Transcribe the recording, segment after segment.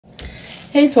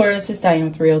Hey Taurus, it's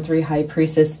Diane 303 High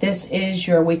Priestess. This is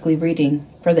your weekly reading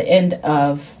for the end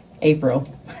of April.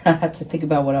 I had to think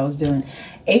about what I was doing.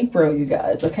 April, you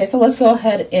guys. Okay, so let's go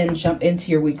ahead and jump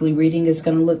into your weekly reading. It's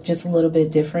going to look just a little bit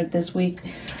different this week.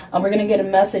 We're going to get a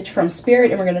message from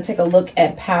Spirit, and we're going to take a look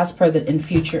at past, present, and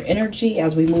future energy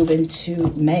as we move into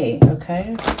May.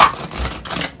 Okay.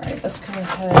 All right, let's go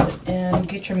ahead and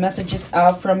get your messages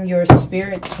out from your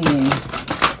Spirit team.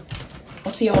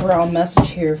 What's the overall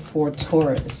message here for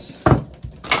Taurus?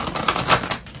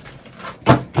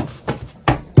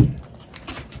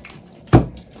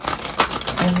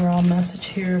 Overall message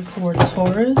here for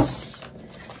Taurus.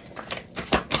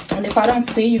 And if I don't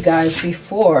see you guys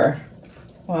before,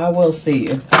 well, I will see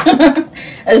you. I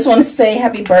just want to say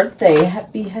happy birthday.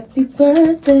 Happy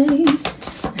birthday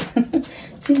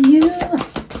to you.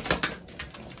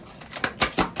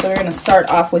 So we're going to start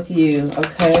off with you,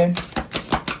 okay?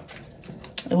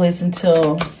 At least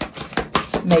until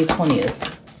May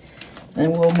 20th.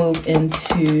 Then we'll move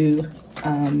into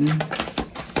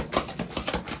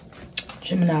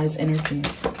Gemini's energy.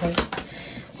 Okay.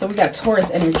 So we got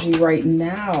Taurus energy right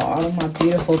now. All of my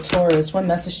beautiful Taurus. What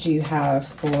message do you have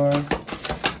for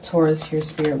Taurus here,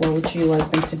 Spirit? What would you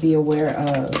like them to be aware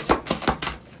of?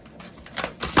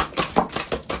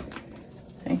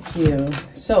 Thank you.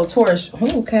 So Taurus,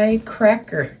 okay,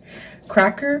 cracker.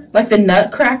 Cracker, like the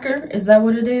nutcracker, is that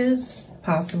what it is?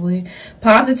 Possibly.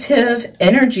 Positive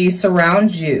energy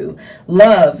surrounds you.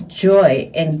 Love, joy,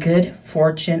 and good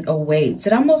fortune awaits.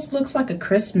 It almost looks like a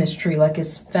Christmas tree, like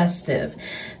it's festive.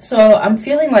 So I'm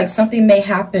feeling like something may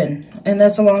happen, and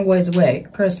that's a long ways away,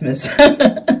 Christmas.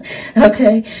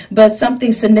 Okay, but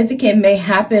something significant may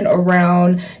happen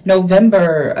around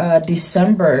November,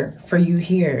 December for you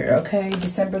here. Okay,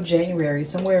 December, January,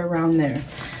 somewhere around there.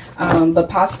 But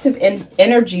positive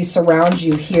energy surrounds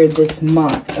you here this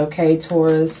month, okay,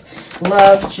 Taurus?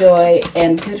 Love, joy,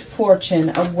 and good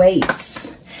fortune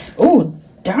awaits. Oh,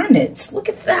 darn it. Look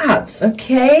at that,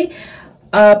 okay?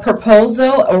 A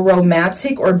proposal, a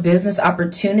romantic or business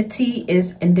opportunity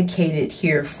is indicated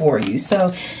here for you. So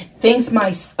things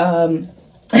might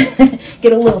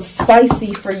get a little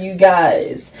spicy for you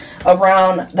guys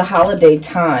around the holiday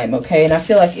time, okay? And I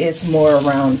feel like it's more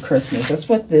around Christmas. That's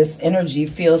what this energy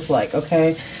feels like,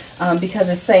 okay? Because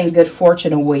it's saying good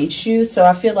fortune awaits you. So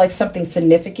I feel like something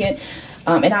significant.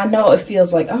 And I know it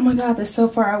feels like, oh my God, that's so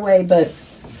far away. But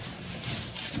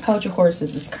hold your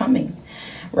horses, it's coming,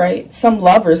 right? Some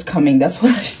lover's coming. That's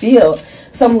what I feel.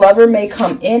 Some lover may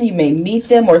come in, you may meet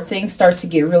them, or things start to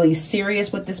get really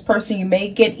serious with this person. You may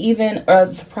get even a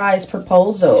surprise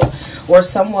proposal or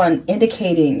someone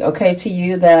indicating, okay, to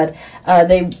you that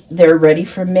they're ready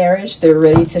for marriage. They're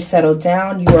ready to settle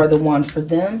down. You are the one for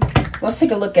them. Let's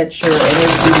take a look at your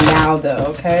energy now, though,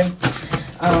 okay?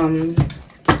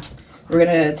 We're going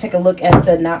to take a look at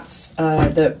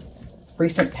the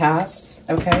recent past,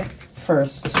 okay,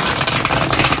 first.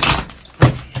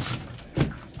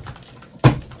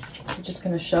 Just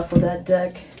going to shuffle that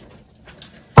deck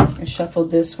and shuffle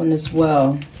this one as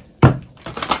well.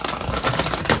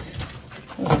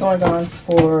 What's going on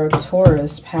for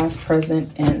Taurus, past,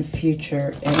 present, and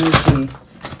future energy?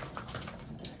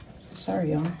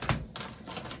 Sorry, y'all.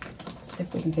 Let's see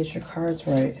if we can get your cards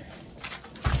right.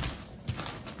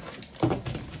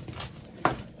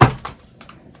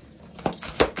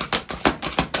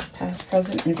 Past,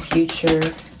 present, and future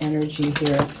energy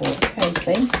here for,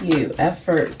 okay, thank you.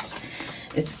 Effort.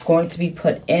 It's going to be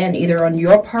put in either on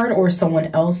your part or someone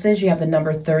else's. You have the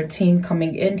number 13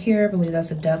 coming in here. I believe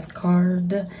that's a death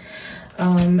card.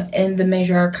 And the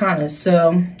major arcana.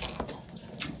 So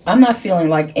I'm not feeling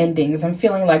like endings. I'm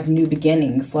feeling like new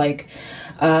beginnings. Like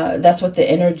that's what the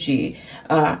energy,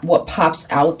 what pops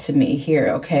out to me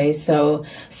here. Okay, so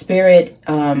Spirit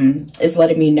is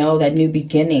letting me know that new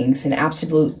beginnings and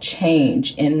absolute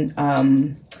change in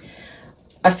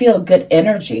I feel good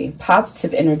energy,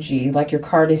 positive energy, like your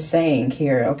card is saying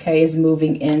here, okay, is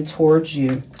moving in towards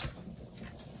you.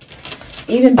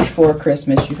 Even before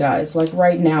Christmas, you guys, like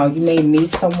right now, you may meet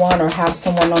someone or have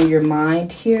someone on your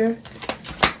mind here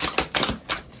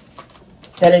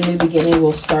that a new beginning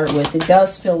will start with. It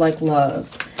does feel like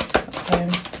love, okay?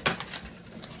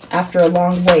 After a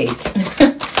long wait,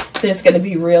 there's going to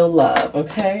be real love,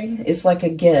 okay? It's like a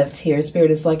gift here.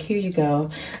 Spirit is like, here you go.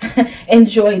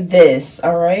 Enjoy this,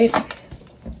 all right?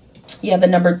 You have the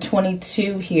number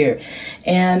 22 here,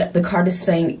 and the card is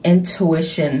saying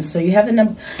intuition. So you have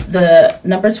the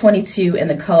number 22 in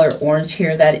the color orange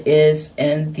here. That is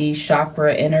in the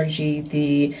chakra energy,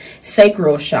 the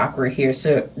sacral chakra here.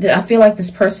 So I feel like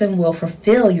this person will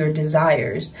fulfill your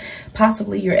desires,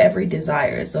 possibly your every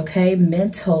desires, okay?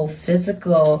 Mental,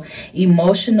 physical,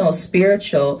 emotional,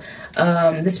 spiritual.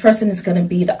 This person is going to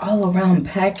be the all-around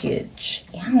package.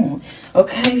 Ew.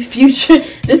 Okay, future.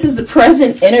 This is the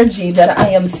present energy that I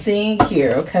am seeing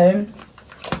here, okay?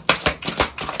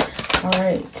 All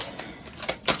right.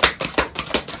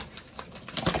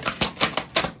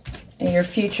 And your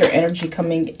future energy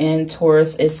coming in,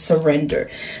 Taurus, is surrender.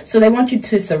 So they want you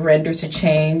to surrender to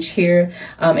change here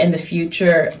in the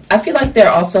future. I feel like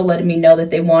they're also letting me know that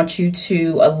they want you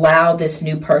to allow this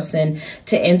new person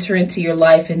to enter into your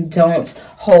life, and don't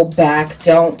hold back.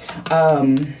 Don't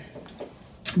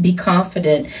be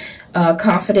confident.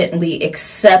 Confidently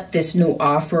accept this new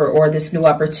offer or this new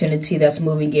opportunity that's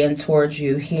moving in towards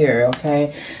you here,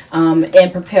 okay?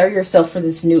 And prepare yourself for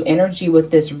this new energy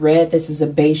with this red. This is a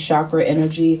base chakra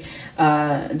energy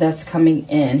that's coming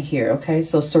in here, okay?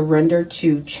 So surrender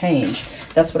to change.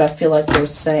 That's what I feel like they're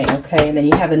saying, okay? And then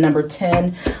you have the number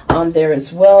 10 on there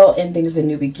as well. Endings and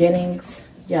new beginnings.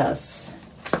 Yes.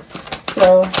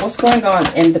 So what's going on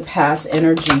in the past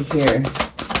energy here?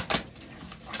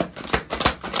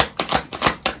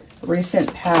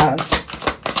 Recent past.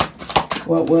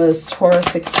 What was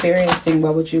Taurus experiencing?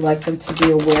 What would you like them to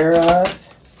be aware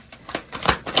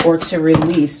of or to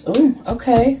release? Oh,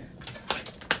 okay.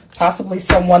 Possibly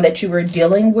someone that you were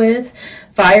dealing with.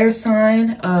 Fire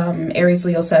sign, Aries,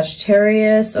 Leo,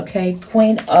 Sagittarius. Okay,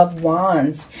 Queen of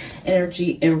Wands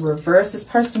energy in reverse. This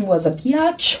person was a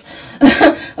biatch.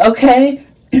 Okay.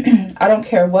 I don't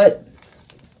care what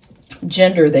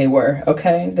gender they were.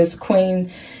 Okay, this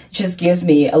queen just gives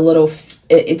me a little,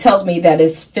 it tells me that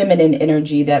it's feminine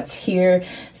energy that's here.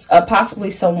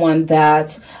 Possibly someone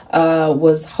that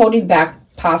was holding back,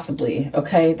 possibly,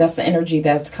 okay? That's the energy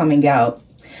that's coming out.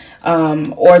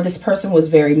 Or this person was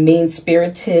very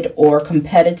mean-spirited or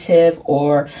competitive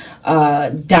or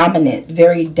dominant,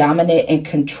 very dominant and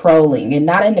controlling, and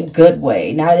not in a good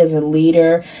way, not as a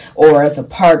leader or as a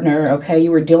partner, okay?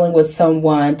 You were dealing with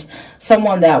someone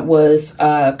that was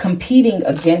competing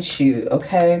against you,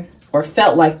 okay? Or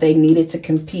felt like they needed to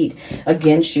compete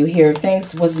against you here.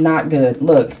 Things was not good.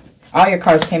 Look. All your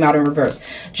cards came out in reverse.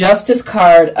 Justice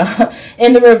card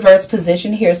in the reverse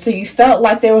position here. So you felt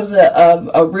like there was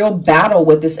a real battle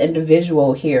with this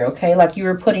individual here, okay? Like you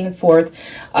were putting forth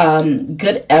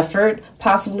good effort,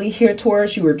 possibly here,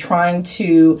 Taurus. You were trying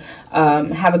to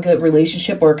have a good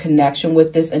relationship or connection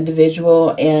with this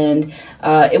individual. And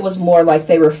it was more like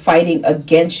they were fighting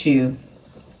against you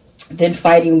than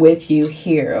fighting with you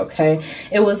here, okay?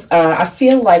 It was, I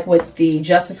feel like with the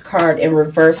Justice card in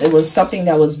reverse, it was something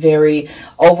that was very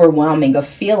overwhelming, a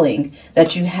feeling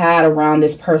that you had around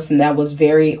this person that was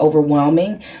very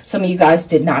overwhelming. Some of you guys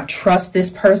did not trust this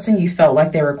person. You felt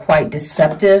like they were quite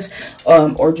deceptive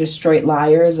or just straight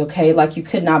liars, okay? Like you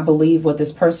could not believe what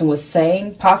this person was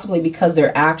saying, possibly because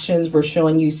their actions were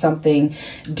showing you something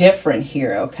different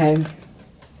here, okay?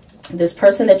 This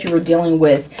person that you were dealing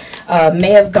with may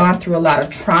have gone through a lot of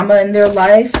trauma in their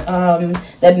life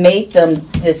that made them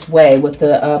this way, with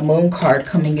the moon card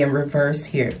coming in reverse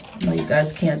here. I know you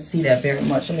guys can't see that very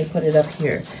much. Let me put it up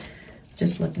here.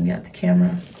 Just looking at the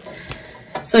camera.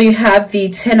 So you have the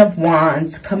 10 of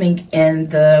Wands coming in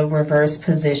the reverse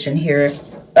position here.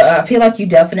 I feel like you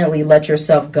definitely let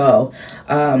yourself go.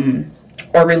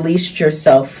 Or released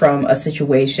yourself from a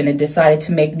situation and decided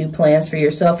to make new plans for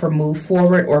yourself, or move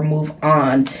forward or move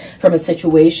on from a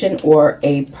situation or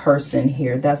a person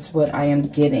here. That's what I am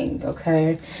getting,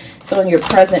 okay? So in your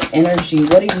present energy,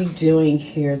 what are you doing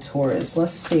here, Taurus?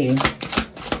 Let's see.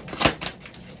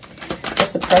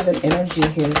 What's the present energy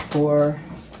here for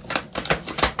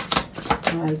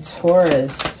my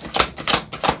Taurus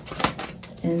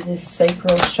in this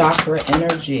sacral chakra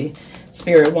energy?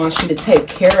 Spirit wants you to take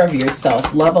care of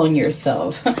yourself, love on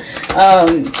yourself,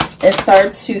 and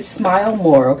start to smile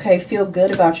more, okay? Feel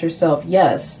good about yourself.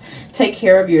 Yes, take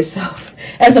care of yourself.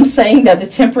 As I'm saying that, the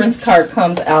Temperance card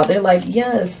comes out. They're like,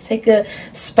 yes, take a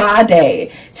spa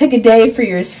day. Take a day for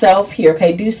yourself here,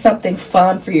 okay? Do something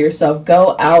fun for yourself.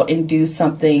 Go out and do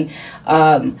something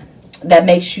that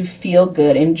makes you feel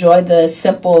good. Enjoy the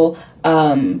simple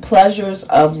pleasures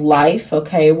of life,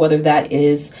 okay? Whether that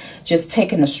is just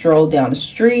taking a stroll down the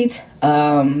street,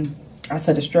 I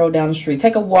said a stroll down the street.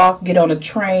 Take a walk, get on a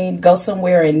train, go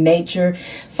somewhere in nature,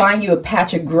 find you a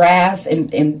patch of grass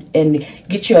and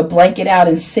get you a blanket out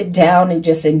and sit down and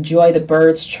just enjoy the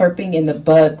birds chirping and the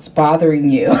bugs bothering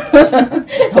you.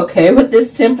 Okay, with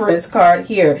this Temperance card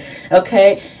here.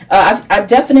 Okay, I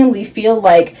definitely feel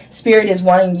like Spirit is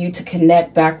wanting you to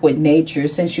connect back with nature,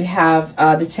 since you have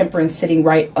the Temperance sitting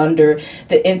right under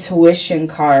the Intuition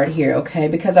card here, okay?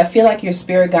 Because I feel like your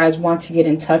spirit guides want to get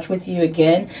in touch with you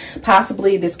again.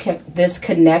 Possibly this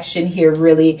connection here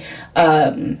really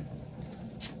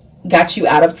got you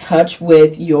out of touch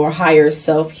with your higher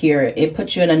self here. It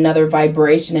put you in another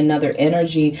vibration, another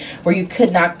energy where you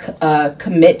could not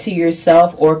commit to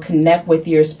yourself or connect with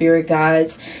your spirit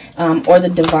guides or the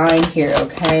divine here,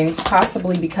 okay?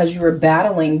 Possibly because you were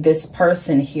battling this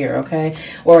person here, okay?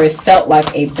 Or it felt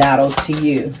like a battle to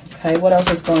you, okay? What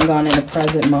else is going on in the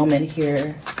present moment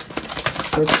here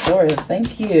for Taurus?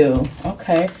 Thank you.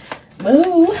 Okay.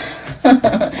 Ooh.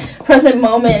 Present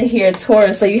moment here,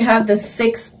 Taurus. So you have the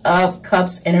Six of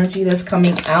Cups energy that's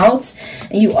coming out,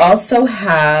 and you also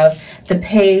have the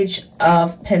Page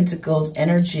of Pentacles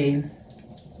energy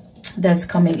that's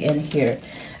coming in here.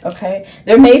 Okay,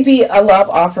 there may be a love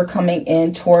offer coming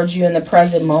in towards you in the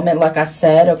present moment, like I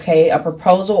said, okay, a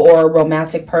proposal or a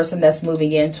romantic person that's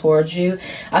moving in towards you.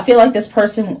 I feel like this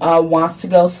person wants to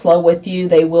go slow with you.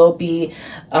 They will be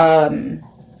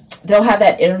they'll have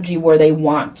that energy where they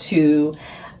want to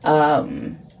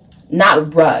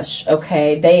not rush,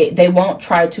 okay? They won't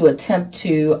try to attempt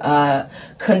to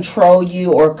control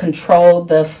you or control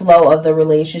the flow of the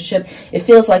relationship. It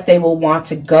feels like they will want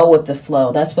to go with the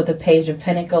flow. That's what the Page of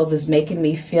Pentacles is making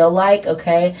me feel like,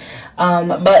 okay?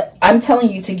 But I'm telling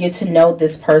you to get to know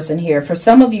this person here. For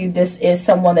some of you, this is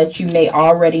someone that you may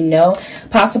already know,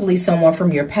 possibly someone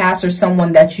from your past or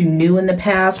someone that you knew in the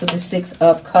past with the Six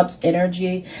of Cups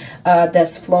energy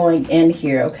that's flowing in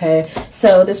here, okay?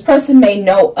 So this person may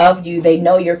know of you. They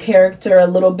know your character a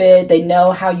little bit. They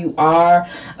know how you are,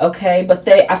 okay? But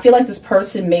I feel like this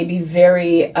person may be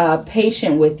very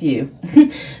patient with you.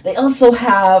 They also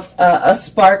have a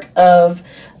spark of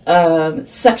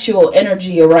sexual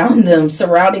energy around them,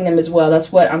 surrounding them as well.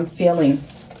 That's what I'm feeling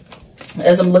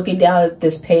as I'm looking down at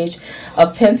this Page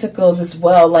of Pentacles as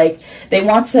well. Like they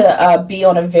want to be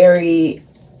on a very,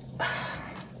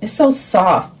 it's so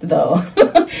soft though,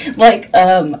 like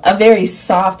a very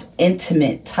soft,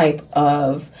 intimate type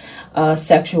of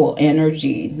sexual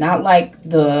energy, not like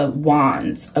the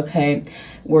wands, okay,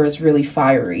 where it's really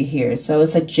fiery here. So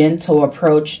it's a gentle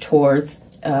approach towards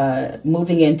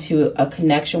moving into a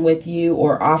connection with you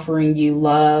or offering you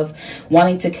love,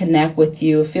 wanting to connect with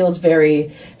you. It feels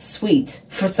very sweet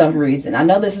for some reason. I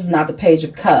know this is not the Page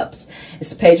of Cups, it's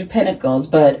the Page of Pentacles,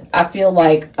 but I feel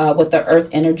like with the earth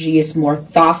energy is more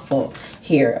thoughtful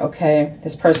here, okay?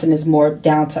 This person is more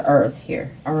down to earth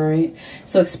here, all right?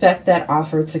 So expect that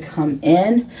offer to come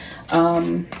in.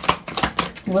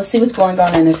 Let's see what's going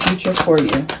on in the future for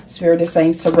you. Spirit is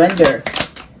saying surrender.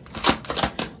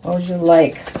 What would you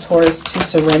like Taurus to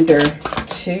surrender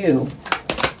to?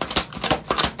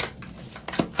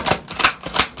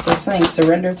 They're saying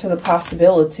surrender to the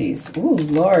possibilities. Ooh,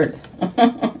 Lord.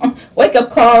 Wake up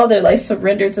call. They're like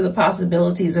surrender to the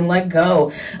possibilities and let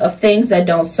go of things that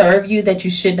don't serve you, that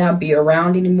you should not be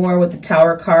around anymore. With the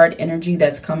Tower card energy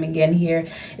that's coming in here,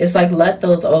 it's like let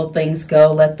those old things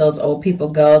go, let those old people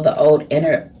go, the old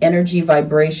energy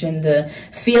vibration, the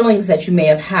feelings that you may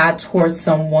have had towards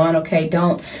someone, okay?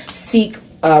 Don't seek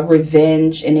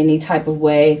revenge in any type of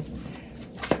way.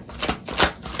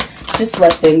 Just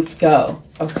let things go,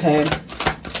 okay?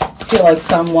 I feel like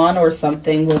someone or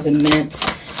something wasn't meant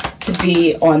to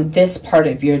be on this part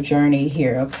of your journey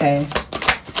here, okay?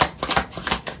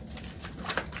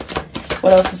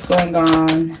 What else is going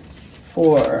on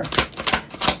for...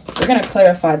 We're going to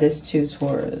clarify this too,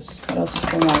 Taurus. What else is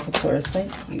going on for Taurus?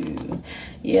 Thank you.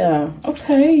 Yeah,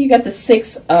 okay. You got the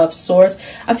Six of Swords.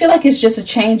 I feel like it's just a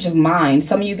change of mind.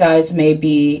 Some of you guys may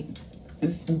be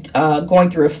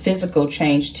going through a physical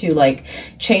change too, like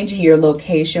changing your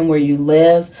location where you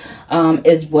live,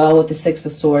 as well with the Six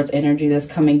of Swords energy that's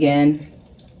coming in.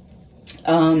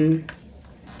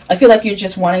 I feel like you're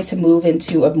just wanting to move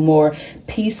into a more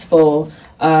peaceful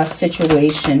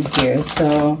situation here.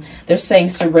 So they're saying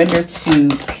surrender to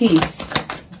peace,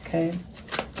 okay?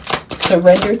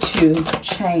 Surrender to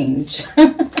change.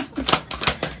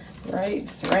 Right?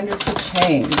 Surrender to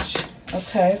change.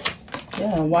 Okay.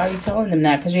 Yeah, why are you telling them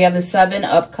that? Because you have the Seven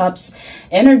of Cups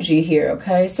energy here,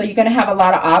 okay? So you're going to have a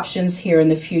lot of options here in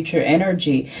the future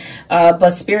energy.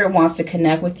 But Spirit wants to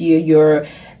connect with you.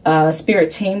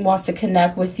 Spirit team wants to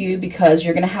connect with you because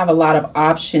you're going to have a lot of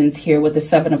options here with the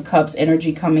Seven of Cups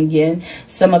energy coming in.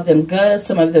 Some of them good,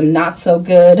 some of them not so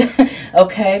good.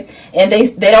 Okay. And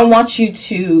they don't want you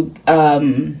to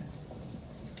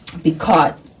be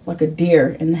caught like a deer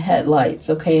in the headlights,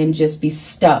 okay, and just be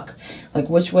stuck. Like,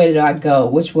 which way did I go?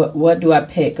 What do I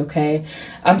pick? Okay,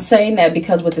 I'm saying that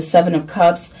because with the Seven of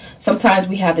Cups, sometimes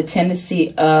we have the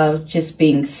tendency of just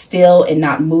being still and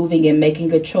not moving and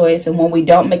making a choice. And when we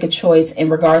don't make a choice in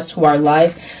regards to our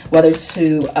life, whether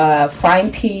to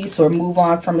find peace or move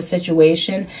on from a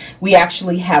situation, we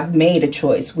actually have made a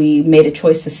choice. We made a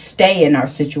choice to stay in our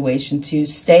situation, to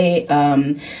stay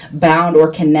bound or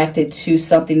connected to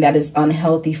something that is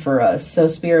unhealthy for us. So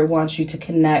Spirit wants you to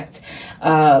connect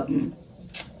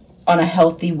on a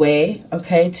healthy way,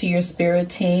 okay, to your spirit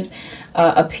team,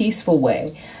 a peaceful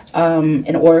way,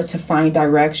 in order to find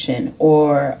direction,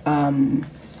 or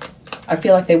I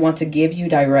feel like they want to give you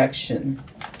direction.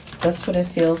 That's what it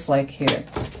feels like here.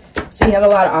 So you have a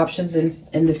lot of options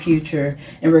in the future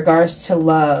in regards to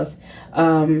love,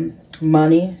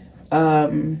 money,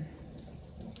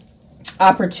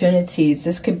 opportunities.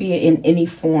 This could be in any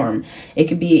form. It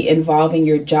could be involving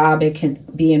your job. It can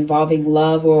be involving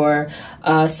love, or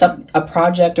a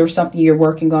project or something you're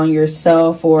working on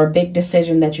yourself, or a big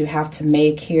decision that you have to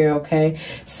make here. Okay,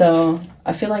 so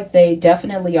I feel like they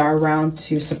definitely are around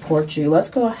to support you.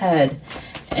 Let's go ahead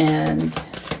and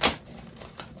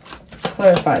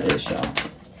clarify this, y'all.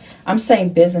 I'm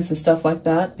saying business and stuff like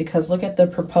that because look at the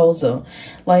proposal.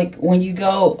 Like when you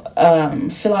go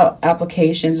fill out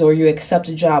applications or you accept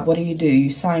a job, what do? You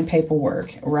sign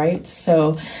paperwork, right?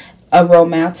 So a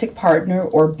romantic partner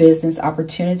or business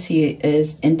opportunity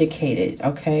is indicated,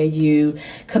 okay? You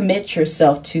commit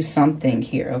yourself to something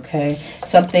here, okay?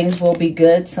 Some things will be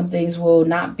good, some things will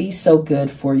not be so good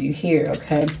for you here,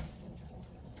 okay?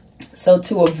 So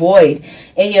to avoid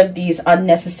any of these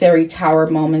unnecessary tower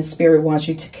moments, Spirit wants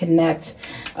you to connect,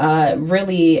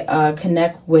 really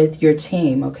connect with your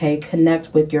team, okay?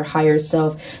 Connect with your higher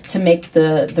self to make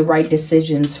the right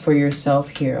decisions for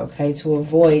yourself here, okay? To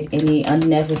avoid any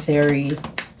unnecessary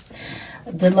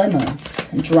dilemmas,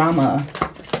 drama,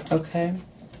 okay?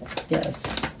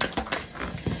 Yes.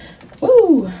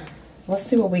 Woo! Let's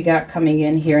see what we got coming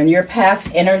in here. In your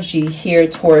past energy here,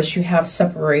 Taurus, you have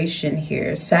separation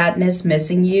here. Sadness,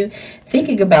 missing you,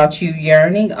 thinking about you,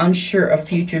 yearning, unsure of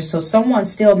future. So someone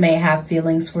still may have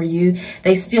feelings for you.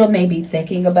 They still may be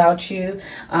thinking about you.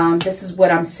 This is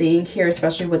what I'm seeing here,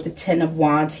 especially with the Ten of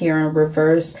Wands here in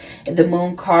reverse, the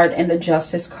Moon card and the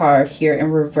Justice card here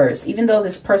in reverse. Even though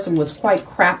this person was quite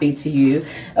crappy to you,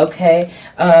 okay,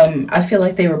 I feel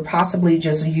like they were possibly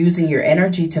just using your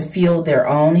energy to feel their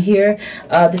own here.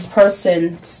 This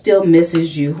person still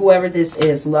misses you, whoever this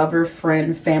is, lover,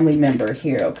 friend, family member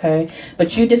here, okay?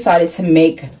 But you decided to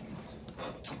make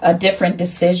a different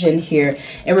decision here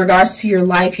in regards to your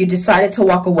life. You decided to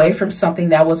walk away from something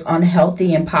that was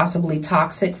unhealthy and possibly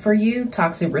toxic for you,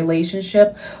 toxic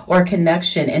relationship or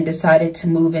connection, and decided to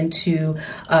move into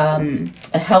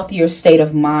a healthier state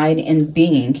of mind and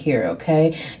being here,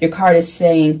 okay? Your card is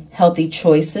saying healthy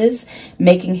choices,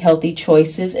 making healthy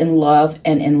choices in love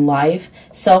and in life,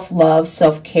 self-love,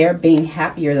 self-care, being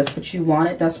happier. That's what you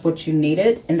wanted, that's what you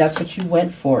needed, and that's what you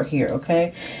went for here,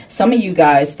 okay? Some of you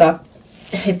guys thought,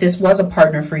 if this was a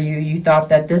partner for you, you thought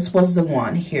that this was the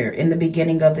one here in the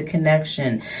beginning of the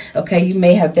connection. Okay, you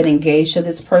may have been engaged to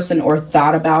this person or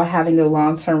thought about having a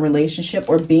long-term relationship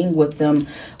or being with them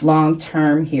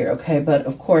long-term here. Okay, but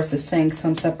of course it's saying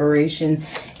some separation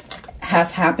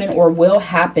has happened or will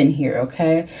happen here.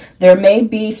 Okay, there may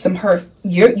be some hurt.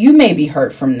 You may be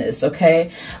hurt from this.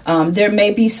 Okay, there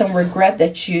may be some regret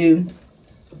that you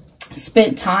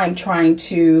spent time trying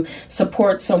to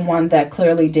support someone that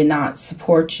clearly did not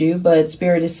support you, but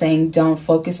Spirit is saying don't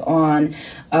focus on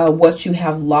what you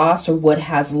have lost or what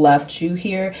has left you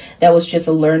here. That was just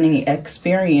a learning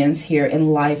experience here in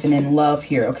life and in love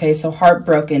here, okay? So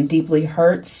heartbroken, deeply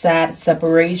hurt, sad,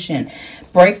 separation,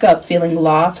 breakup, feeling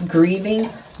lost, grieving,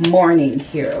 mourning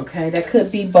here, okay? That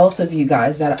could be both of you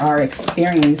guys that are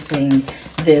experiencing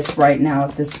this right now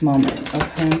at this moment,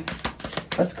 okay?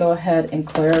 Let's go ahead and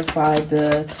clarify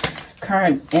the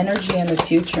current energy and the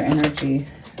future energy.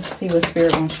 Let's see what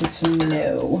Spirit wants you to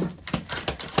know.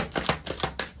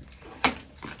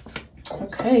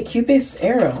 Okay, Cupid's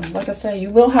arrow. Like I said, you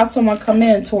will have someone come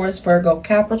in towards Virgo,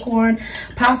 Capricorn,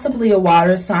 possibly a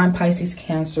water sign, Pisces,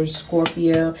 Cancer,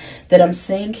 Scorpio that I'm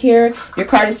seeing here. Your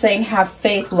card is saying have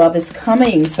faith, love is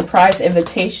coming, surprise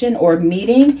invitation or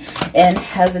meeting, and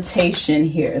hesitation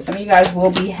here. Some of you guys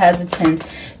will be hesitant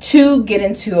to get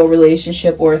into a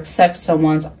relationship or accept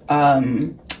someone's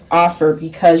offer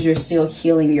because you're still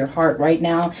healing your heart right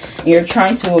now. And you're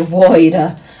trying to avoid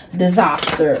a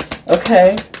disaster,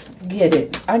 okay? Get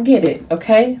it. I get it,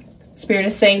 okay? Spirit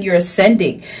is saying you're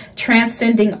ascending,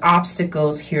 transcending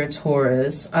obstacles here,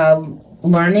 Taurus.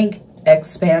 Learning,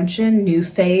 expansion, new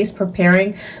phase,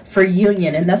 preparing for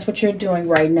union. And that's what you're doing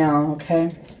right now, okay?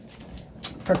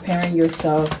 Preparing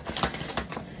yourself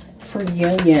for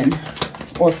union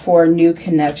or for a new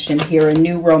connection here, a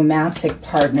new romantic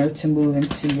partner to move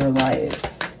into your life.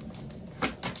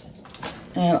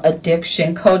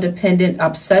 Addiction, codependent,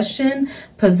 obsession,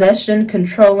 possession,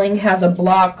 controlling, has a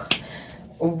block,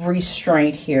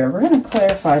 restraint here. We're going to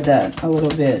clarify that a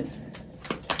little bit.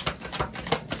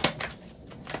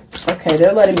 Okay,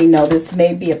 they're letting me know this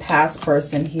may be a past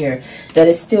person here that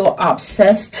is still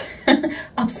obsessed,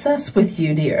 obsessed with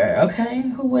you, dear. Okay,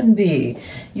 who wouldn't be?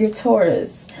 You're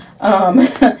Taurus.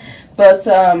 But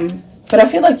I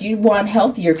feel like you want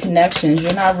healthier connections.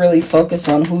 You're not really focused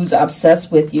on who's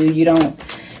obsessed with you.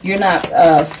 You're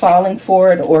not falling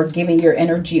for it or giving your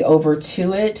energy over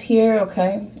to it here,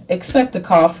 okay? Expect a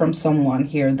call from someone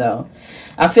here, though.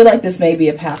 I feel like this may be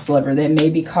a past lover that may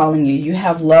be calling you. You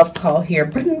have love call here.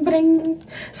 Bring, bring.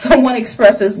 Someone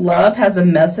expresses love, has a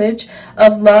message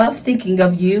of love, thinking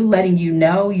of you, letting you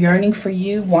know, yearning for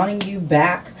you, wanting you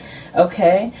back,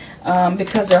 okay?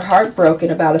 Because they're heartbroken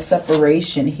about a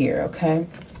separation here, okay?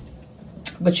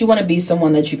 But you want to be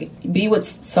someone that you can be with,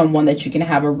 someone that you can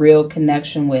have a real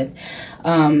connection with.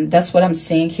 That's what I'm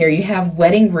seeing here. You have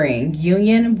wedding ring,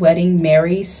 union, wedding,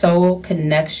 marry, soul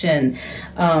connection,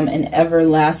 an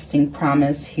everlasting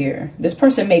promise here. This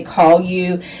person may call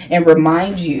you and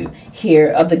remind you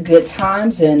here of the good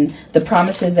times and the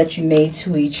promises that you made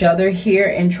to each other here,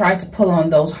 and try to pull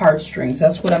on those heartstrings.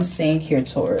 That's what I'm seeing here,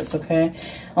 Taurus, okay?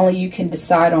 Only you can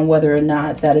decide on whether or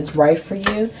not that is right for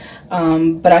you.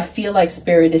 But I feel like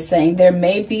Spirit is saying there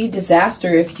may be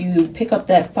disaster if you pick up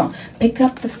that phone. Pick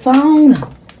up the phone.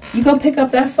 You go pick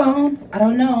up that phone? I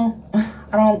don't know.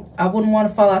 I wouldn't want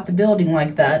to fall out the building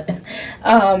like that.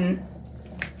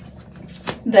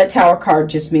 That Tower card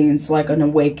just means like an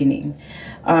awakening.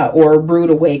 Or a rude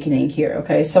awakening here,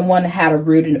 okay? Someone had a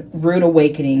rude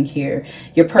awakening here.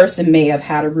 Your person may have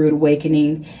had a rude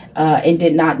awakening and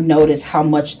did not notice how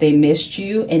much they missed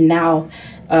you. And now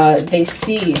they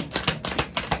see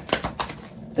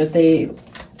that they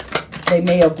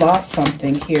may have lost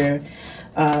something here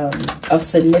of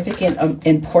significant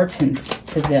importance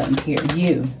to them here.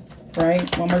 You,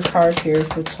 right? One more card here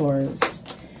for Taurus.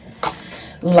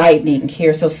 Lightning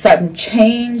here. So sudden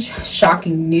change,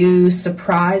 shocking news,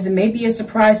 surprise. It may be a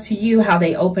surprise to you how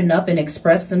they open up and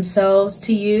express themselves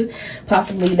to you.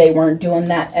 Possibly they weren't doing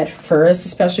that at first,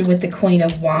 especially with the Queen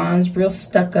of Wands, real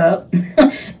stuck up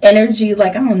energy.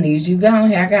 Like, I don't need you. Go on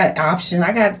here. I got options.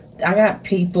 I got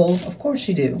people. Of course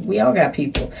you do. We all got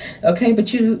people. Okay,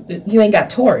 but you ain't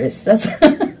got Taurus. That's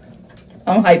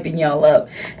I'm hyping y'all up.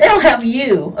 They don't have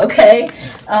you, okay?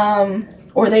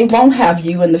 Or they won't have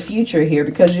you in the future here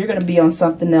because you're going to be on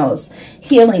something else.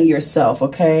 Healing yourself,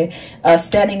 okay?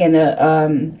 Standing in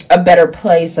a better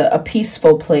place, a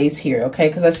peaceful place here, okay?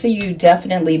 Because I see you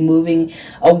definitely moving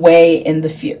away in the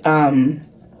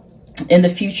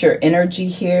future energy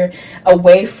here,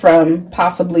 away from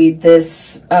possibly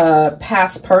this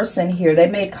past person here. They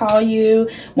may call you,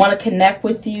 want to connect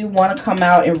with you, want to come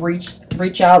out and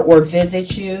reach out or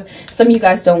visit you. Some of you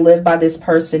guys don't live by this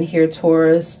person here,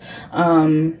 Taurus,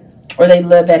 or they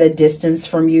live at a distance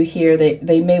from you here.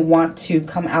 They may want to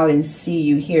come out and see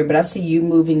you here, but I see you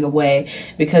moving away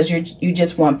because you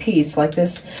just want peace. Like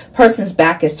this person's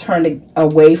back is turned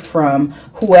away from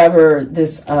whoever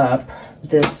this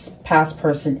past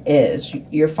person is.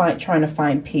 You're trying to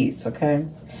find peace, okay?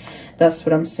 That's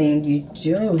what I'm seeing you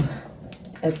do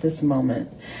at this moment.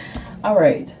 All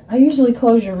right, I usually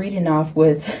close your reading off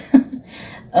with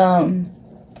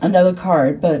another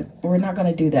card, but we're not going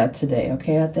to do that today,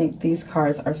 okay? I think these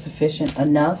cards are sufficient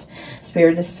enough.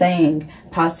 Spirit is saying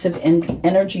positive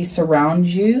energy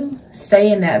surrounds you.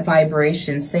 Stay in that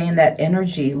vibration, stay in that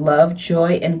energy. Love,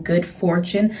 joy, and good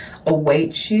fortune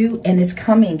awaits you and is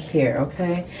coming here,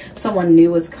 okay? Someone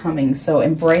new is coming, so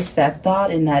embrace that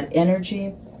thought and that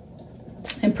energy.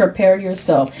 And prepare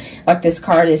yourself, like this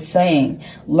card is saying,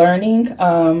 learning,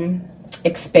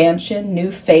 expansion,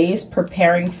 new phase,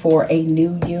 preparing for a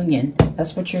new union.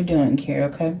 That's what you're doing here,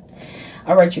 okay?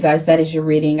 All right, you guys, that is your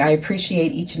reading. I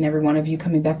appreciate each and every one of you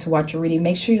coming back to watch your reading.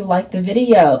 Make sure you like the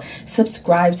video,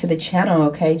 subscribe to the channel,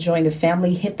 okay? Join the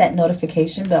family, hit that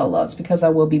notification bell, loves, because I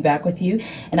will be back with you,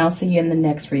 and I'll see you in the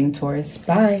next reading, Taurus.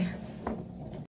 Bye.